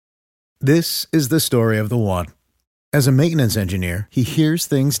This is the story of the one. As a maintenance engineer, he hears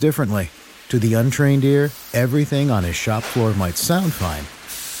things differently. To the untrained ear, everything on his shop floor might sound fine,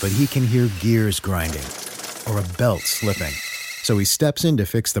 but he can hear gears grinding or a belt slipping. So he steps in to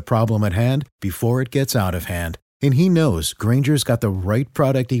fix the problem at hand before it gets out of hand. And he knows Grainger's got the right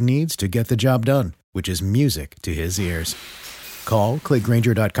product he needs to get the job done, which is music to his ears. Call, click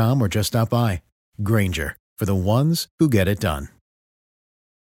Grainger.com, or just stop by. Grainger, for the ones who get it done.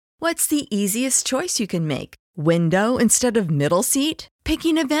 What's the easiest choice you can make? Window instead of middle seat?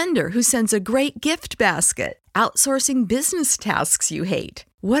 Picking a vendor who sends a great gift basket? Outsourcing business tasks you hate?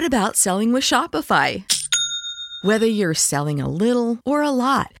 What about selling with Shopify? Whether you're selling a little or a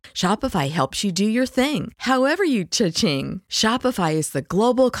lot, Shopify helps you do your thing, however you cha-ching. Shopify is the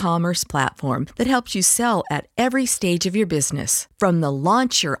global commerce platform that helps you sell at every stage of your business. From the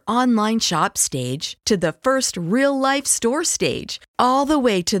launch your online shop stage to the first real-life store stage, all the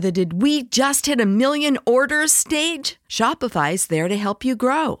way to the did we just hit 1 million orders stage. Shopify's there to help you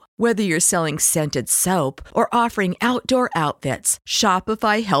grow. Whether you're selling scented soap or offering outdoor outfits,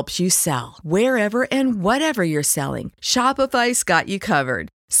 Shopify helps you sell. Wherever and whatever you're selling, Shopify's got you covered.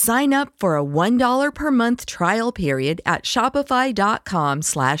 Sign up for a $1 per month trial period at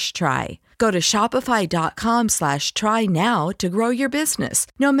shopify.com/try. Go to shopify.com/try now to grow your business,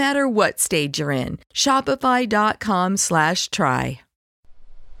 no matter what stage you're in. Shopify.com/try.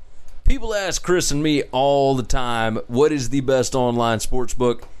 People ask Chris and me all the time, what is the best online sports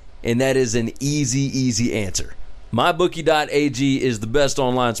book? And that is an easy answer. MyBookie.ag is the best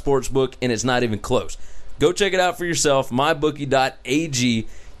online sports book, and it's not even close. Go check it out for yourself, MyBookie.ag.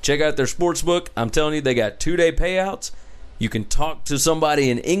 Check out their sports book. I'm telling you, they got 2-day payouts. You can talk to somebody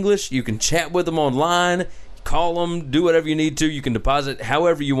in English. You can chat with them online, call them, do whatever you need to. You can deposit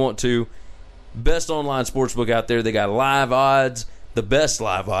however you want to. Best online sports book out there. They got live odds, the best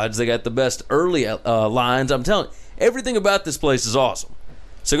live odds. They got the best early lines. I'm telling you, everything about this place is awesome.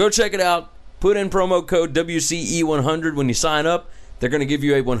 So go check it out. Put in promo code WCE100 when you sign up. They're going to give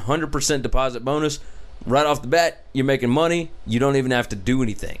you a 100% deposit bonus. Right off the bat, you're making money. You don't even have to do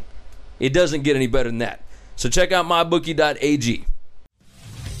anything. It doesn't get any better than that. So check out mybookie.ag.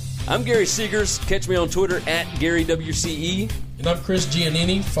 I'm Gary Seegers. Catch me on Twitter at GaryWCE. And I'm Chris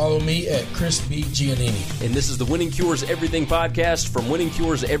Giannini. Follow me at Chris B. Giannini. And this is the Winning Cures Everything podcast from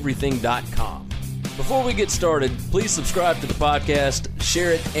winningcureseverything.com. Before we get started, please subscribe to the podcast,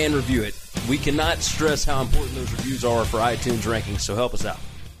 share it, and review it. We cannot stress how important those reviews are for iTunes rankings, so help us out.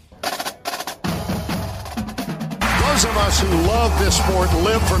 Those of us who love this sport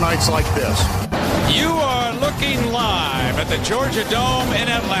live for nights like this. You are looking live at the Georgia Dome in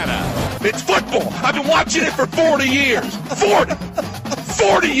Atlanta. It's football. I've been watching it for 40 years.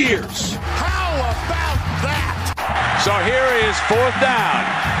 40 years. How about that? So here is 4th down.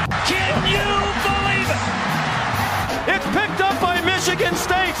 Can you believe it? It's picked up by Michigan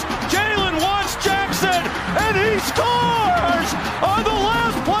State. Jalen Watts Jackson, and he scores on the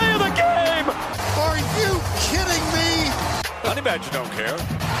last play of the game. Are you kidding me? Honey Badger don't care.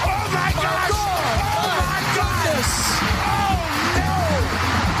 Oh my gosh! Oh my goodness!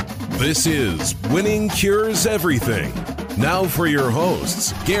 Oh no! This is Winning Cures Everything. Now for your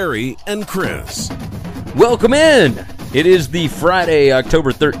hosts, Gary and Chris. Welcome in. It is the Friday,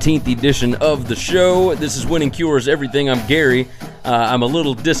 October 13th edition of the show. This is Winning Cures Everything. I'm Gary. I'm a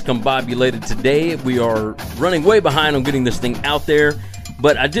little discombobulated today. We are running way behind on getting this thing out there,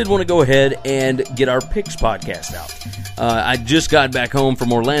 but I did want to go ahead and get our Picks podcast out. I just got back home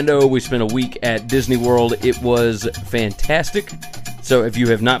from Orlando. We spent a week at Disney World. It was fantastic. So if you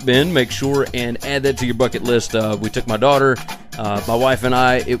have not been, make sure and add that to your bucket list. We took my daughter, my wife, and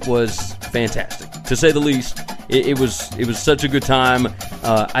I. It was fantastic, to say the least. It was such a good time.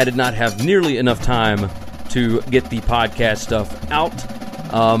 I did not have nearly enough time to get the podcast stuff out,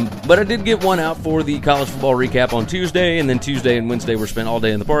 but I did get one out for the college football recap on Tuesday, and then Tuesday and Wednesday were spent all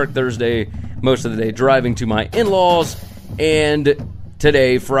day in the park. Thursday, most of the day driving to my in-laws, and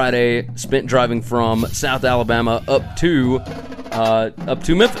today, Friday, spent driving from South Alabama up to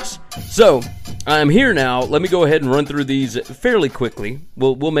Memphis. So I'm here now. Let me go ahead and run through these fairly quickly.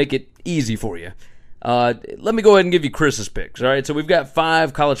 We'll make it easy for you. Let me go ahead and give you Chris's picks. All right, so we've got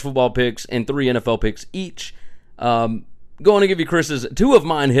 5 college football picks and 3 NFL picks each. Going to give you Chris's. 2 of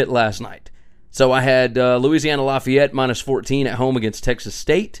mine hit last night. So I had Louisiana Lafayette minus 14 at home against Texas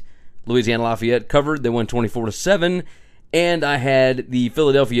State. Louisiana Lafayette covered. They won 24-7. And I had the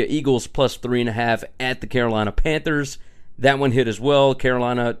Philadelphia Eagles plus 3.5 at the Carolina Panthers. That one hit as well.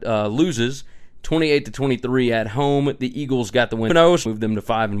 Carolina loses 28-23 at home. The Eagles got the win. Moved them to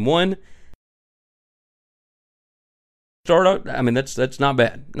 5-1. start out. I mean, that's not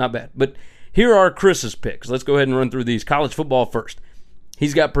bad. Not bad. But here are Chris's picks. Let's go ahead and run through these. College football first.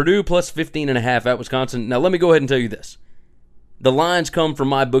 He's got Purdue plus 15.5 at Wisconsin. Now, let me go ahead and tell you this. The lines come from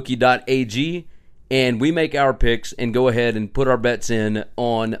mybookie.ag, and we make our picks and go ahead and put our bets in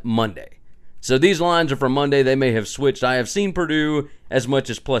on Monday. So these lines are from Monday. They may have switched. I have seen Purdue as much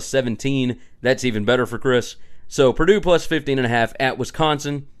as plus 17. That's even better for Chris. So Purdue plus 15.5 at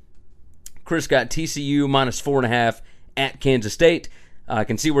Wisconsin. Chris got TCU minus 4.5 at Kansas State. I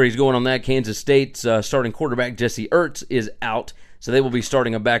can see where he's going on that. Kansas State's starting quarterback Jesse Ertz is out, so they will be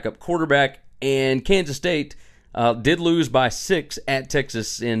starting a backup quarterback. And Kansas State did lose by 6 at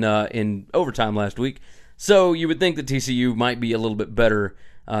Texas in overtime last week, so you would think that TCU might be a little bit better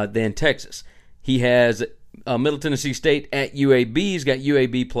than Texas. He has Middle Tennessee State at UAB. He's got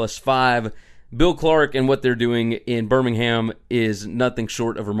UAB plus 5. Bill Clark and what they're doing in Birmingham is nothing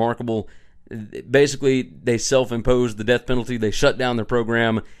short of remarkable. Basically, they self-imposed the death penalty. They shut down their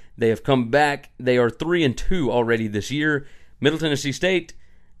program. They have come back. They are 3-2 already this year. Middle Tennessee State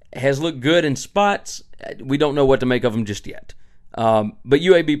has looked good in spots. We don't know what to make of them just yet. But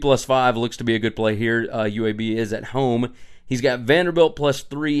UAB plus 5 looks to be a good play here. UAB is at home. He's got Vanderbilt plus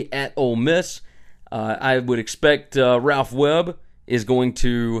 3 at Ole Miss. I would expect Ralph Webb is going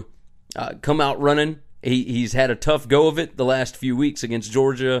to come out running. He's had a tough go of it the last few weeks against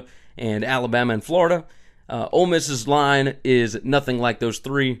Georgia and Alabama and Florida. Ole Miss's line is nothing like those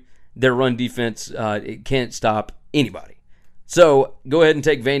three. Their run defense it can't stop anybody. So go ahead and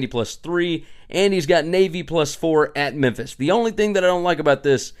take Vandy plus 3, and he's got Navy plus 4 at Memphis. The only thing that I don't like about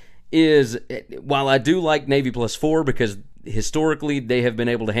this is, while I do like Navy plus 4 because historically they have been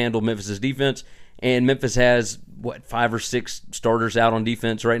able to handle Memphis's defense, and Memphis has, 5 or 6 starters out on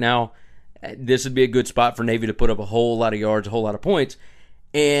defense right now, this would be a good spot for Navy to put up a whole lot of yards, a whole lot of points.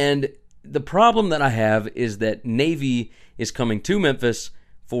 And the problem that I have is that Navy is coming to Memphis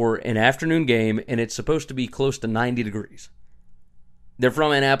for an afternoon game, and it's supposed to be close to 90 degrees. They're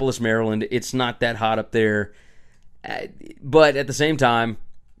from Annapolis, Maryland. It's not that hot up there. But at the same time,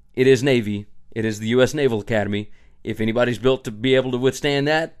 it is Navy. It is the U.S. Naval Academy. If anybody's built to be able to withstand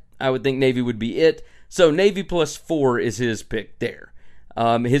that, I would think Navy would be it. So Navy plus 4 is his pick there.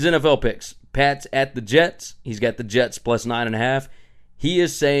 His NFL picks. Pats at the Jets. He's got the Jets plus 9.5. He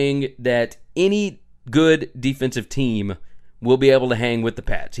is saying that any good defensive team will be able to hang with the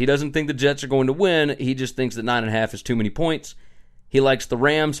Pats. He doesn't think the Jets are going to win. He just thinks that 9.5 is too many points. He likes the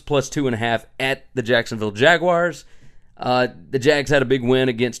Rams plus 2.5 at the Jacksonville Jaguars. The Jags had a big win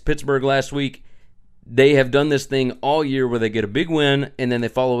against Pittsburgh last week. They have done this thing all year where they get a big win and then they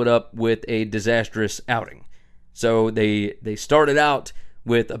follow it up with a disastrous outing. So they started out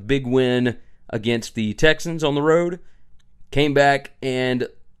with a big win against the Texans on the road, came back and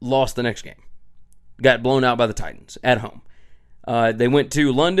lost the next game. Got blown out by the Titans at home. They went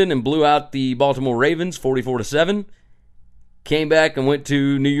to London and blew out the Baltimore Ravens 44-7. Came back and went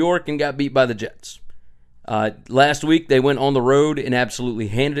to New York and got beat by the Jets. Last week, they went on the road and absolutely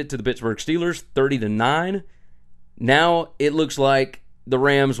handed it to the Pittsburgh Steelers, 30-9. Now, it looks like the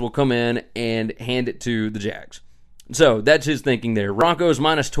Rams will come in and hand it to the Jags. So, that's his thinking there. Broncos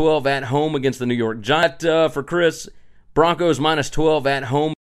minus 12 at home against the New York Giants. For Chris, Broncos minus 12 at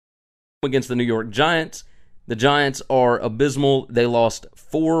home against the New York Giants. The Giants are abysmal. They lost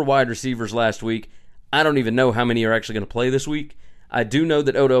 4 wide receivers last week. I don't even know how many are actually going to play this week. I do know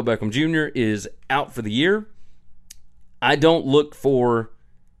that Odell Beckham Jr. is out for the year. I don't look for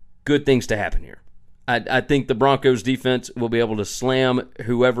good things to happen here. I think the Broncos defense will be able to slam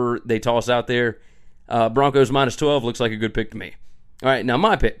whoever they toss out there. Broncos minus 12 looks like a good pick to me. All right, now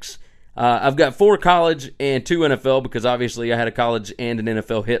my picks. I've got 4 college and 2 NFL because obviously I had a college and an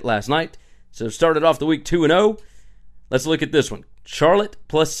NFL hit last night. So started off the week 2-0. Let's look at this one. Charlotte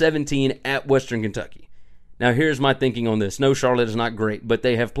plus 17 at Western Kentucky. Now here's my thinking on this. No, Charlotte is not great, but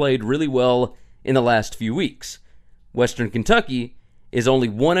they have played really well in the last few weeks. Western Kentucky is only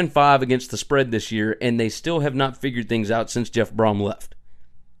 1-5 against the spread this year, and they still have not figured things out since Jeff Brom left.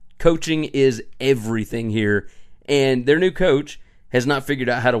 Coaching is everything here, and their new coach has not figured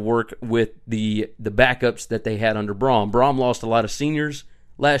out how to work with the backups that they had under Brom. Brom lost a lot of seniors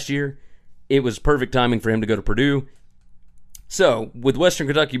last year. It was perfect timing for him to go to Purdue. So, with Western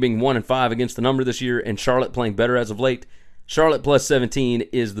Kentucky being 1-5 against the number this year and Charlotte playing better as of late, Charlotte plus 17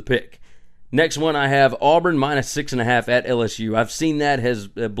 is the pick. Next one I have Auburn minus 6.5 at LSU. I've seen that has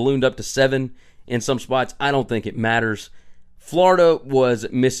ballooned up to 7 in some spots. I don't think it matters. Florida was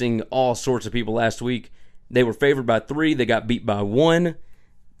missing all sorts of people last week. They were favored by 3. They got beat by 1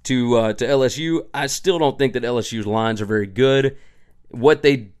 to LSU. I still don't think that LSU's lines are very good. What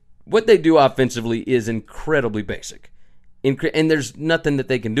they do offensively is incredibly basic. And there's nothing that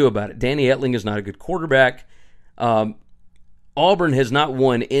they can do about it. Danny Etling is not a good quarterback. Auburn has not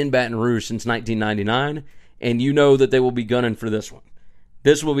won in Baton Rouge since 1999, and you know that they will be gunning for this one.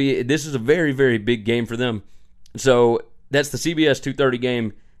 This is a very, very big game for them. So that's the CBS 2:30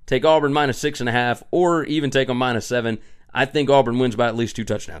 game. Take Auburn minus 6.5, or even take them minus 7. I think Auburn wins by at least 2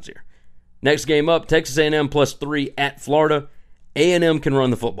 touchdowns here. Next game up, Texas A&M plus 3 at Florida. A&M can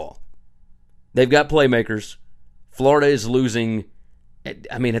run the football. They've got playmakers. Florida is losing.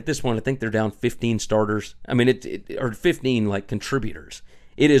 I mean, at this point, I think they're down 15 starters. I mean, or 15 like contributors.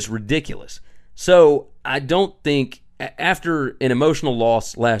 It is ridiculous. So I don't think, after an emotional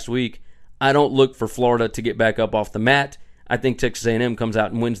loss last week, I don't look for Florida to get back up off the mat. I think Texas A&M comes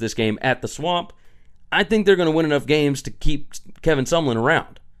out and wins this game at the Swamp. I think they're going to win enough games to keep Kevin Sumlin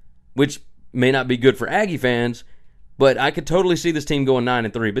around, which may not be good for Aggie fans, but I could totally see this team going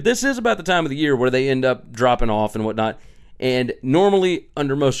 9-3. But this is about the time of the year where they end up dropping off and whatnot. And normally,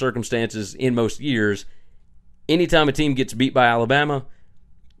 under most circumstances, in most years, anytime a team gets beat by Alabama,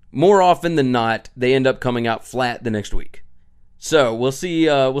 more often than not, they end up coming out flat the next week. So we'll see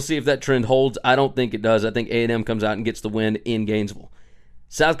if that trend holds. I don't think it does. I think A&M comes out and gets the win in Gainesville.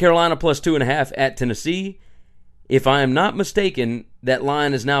 South Carolina plus 2.5 at Tennessee. If I am not mistaken, that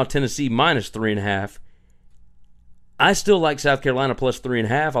line is now Tennessee minus 3.5. I still like South Carolina plus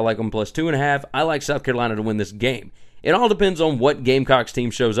 3.5. I like them plus 2.5. I like South Carolina to win this game. It all depends on what Gamecocks team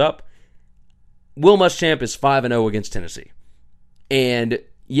shows up. Will Muschamp is 5-0 against Tennessee. And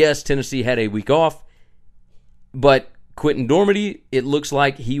yes, Tennessee had a week off, but Quentin Dormady, it looks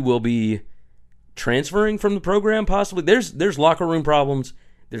like he will be transferring from the program possibly. There's locker room problems.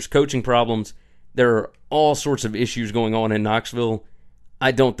 There's coaching problems. There are all sorts of issues going on in Knoxville.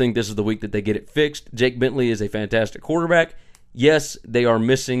 I don't think this is the week that they get it fixed. Jake Bentley is a fantastic quarterback. Yes, they are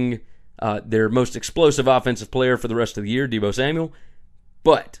missing their most explosive offensive player for the rest of the year, Deebo Samuel.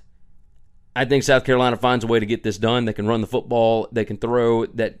 But I think South Carolina finds a way to get this done. They can run the football. They can throw.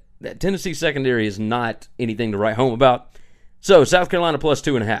 That Tennessee secondary is not anything to write home about. So, South Carolina plus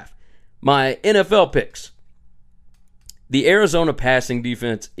 2.5. My NFL picks. The Arizona passing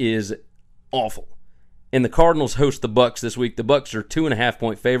defense is awful. And the Cardinals host the Bucs this week. The Bucs are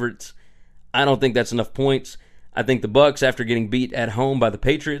 2.5-point favorites. I don't think that's enough points. I think the Bucs, after getting beat at home by the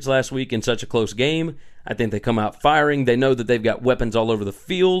Patriots last week in such a close game, I think they come out firing. They know that they've got weapons all over the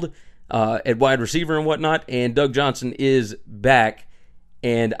field at wide receiver and whatnot, and Doug Johnson is back,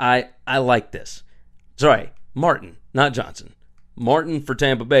 and I like this. Sorry, Martin, not Johnson. Martin for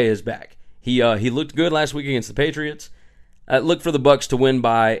Tampa Bay is back. He looked good last week against the Patriots. Look for the Bucs to win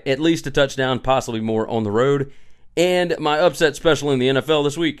by at least a touchdown, possibly more on the road. And my upset special in the NFL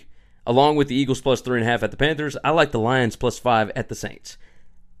this week, along with the Eagles plus 3.5 at the Panthers, I like the Lions plus 5 at the Saints.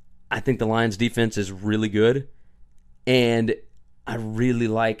 I think the Lions defense is really good, and I really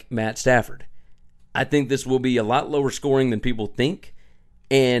like Matt Stafford. I think this will be a lot lower scoring than people think,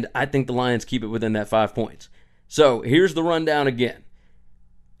 and I think the Lions keep it within that 5 points. So here's the rundown again.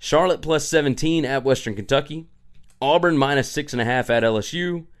 Charlotte plus 17 at Western Kentucky. Auburn minus 6.5 at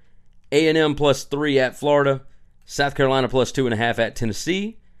LSU. A&M plus 3 at Florida. South Carolina plus 2.5 at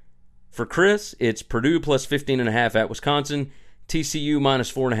Tennessee. For Chris, it's Purdue plus 15.5 at Wisconsin. TCU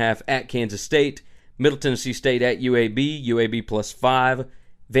minus 4.5 at Kansas State. Middle Tennessee State at UAB. UAB plus 5.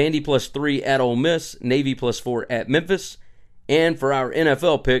 Vandy plus 3 at Ole Miss. Navy plus 4 at Memphis. And for our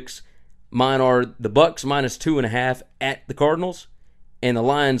NFL picks, mine are the Bucs minus 2.5 at the Cardinals. And the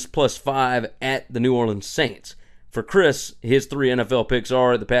Lions plus 5 at the New Orleans Saints. For Chris, his 3 NFL picks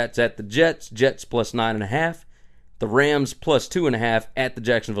are the Pats at the Jets, Jets plus 9.5, the Rams plus 2.5 at the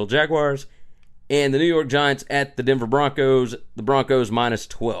Jacksonville Jaguars, and the New York Giants at the Denver Broncos, the Broncos minus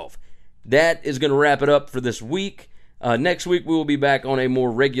 12. That is going to wrap it up for this week. Next week we will be back on a more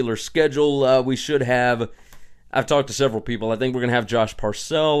regular schedule. We should have, I've talked to several people. I think we're going to have Josh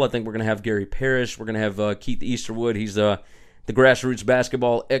Parcell. I think we're going to have Gary Parrish. We're going to have Keith Easterwood. He's the grassroots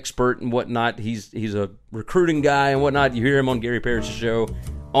basketball expert and whatnot. He's a recruiting guy and whatnot. You hear him on Gary Parrish's show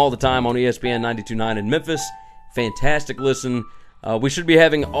all the time on ESPN 92.9 in Memphis. Fantastic listen. We should be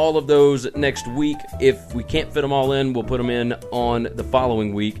having all of those next week. If we can't fit them all in, we'll put them in on the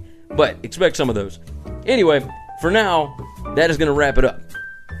following week. But expect some of those. Anyway, for now, that is going to wrap it up.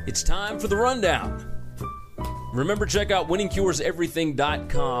 It's time for the rundown. Remember, check out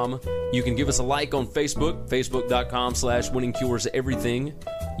winningcureseverything.com. You can give us a like on Facebook, facebook.com/winningcureseverything.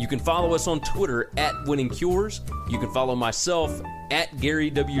 You can follow us on Twitter at winningcures. You can follow myself at Gary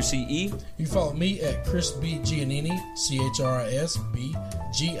WCE. You follow me at Chris B. Giannini,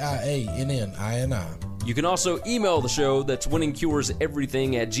 ChrisBGiannini. You can also email the show. That's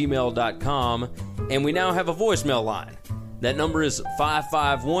winningcureseverything@gmail.com. And we now have a voicemail line. That number is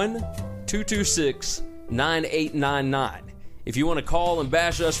 551-226-9899. If you want to call and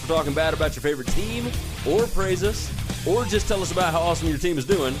bash us for talking bad about your favorite team, or praise us, or just tell us about how awesome your team is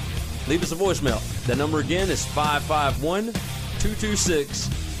doing, leave us a voicemail. That number again is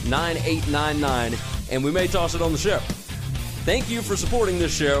 551-226-9899, and we may toss it on the show. Thank you for supporting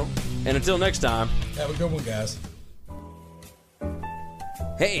this show, and until next time, have a good one, guys.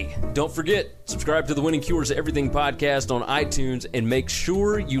 Hey, don't forget, subscribe to the Winning Cures Everything podcast on iTunes and make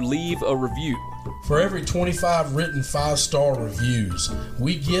sure you leave a review. For every 25 written 5-star reviews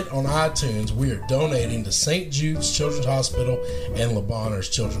we get on iTunes, we are donating to St. Jude's Children's Hospital and Le Bonheur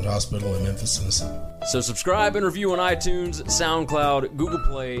Children's Hospital in Memphis, Tennessee. So subscribe and review on iTunes, SoundCloud, Google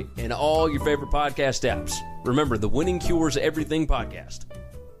Play, and all your favorite podcast apps. Remember, the Winning Cures Everything podcast.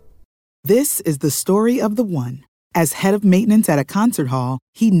 This is the story of the one. As head of maintenance at a concert hall,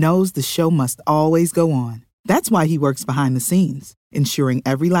 he knows the show must always go on. That's why he works behind the scenes, ensuring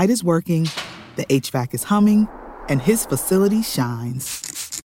every light is working, the HVAC is humming, and his facility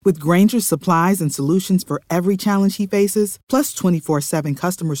shines. With Grainger's supplies and solutions for every challenge he faces, plus 24/7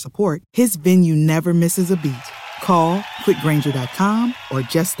 customer support, his venue never misses a beat. Call quickgrainger.com or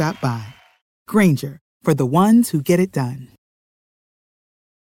just stop by. Grainger, for the ones who get it done.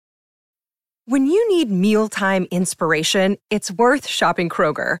 When you need mealtime inspiration, it's worth shopping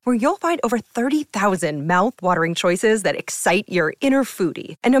Kroger, where you'll find over 30,000 mouth-watering choices that excite your inner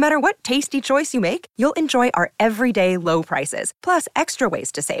foodie. And no matter what tasty choice you make, you'll enjoy our everyday low prices, plus extra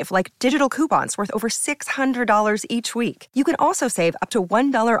ways to save, like digital coupons worth over $600 each week. You can also save up to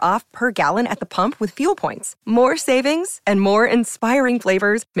 $1 off per gallon at the pump with fuel points. More savings and more inspiring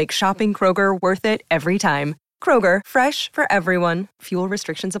flavors make shopping Kroger worth it every time. Kroger, fresh for everyone. Fuel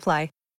restrictions apply.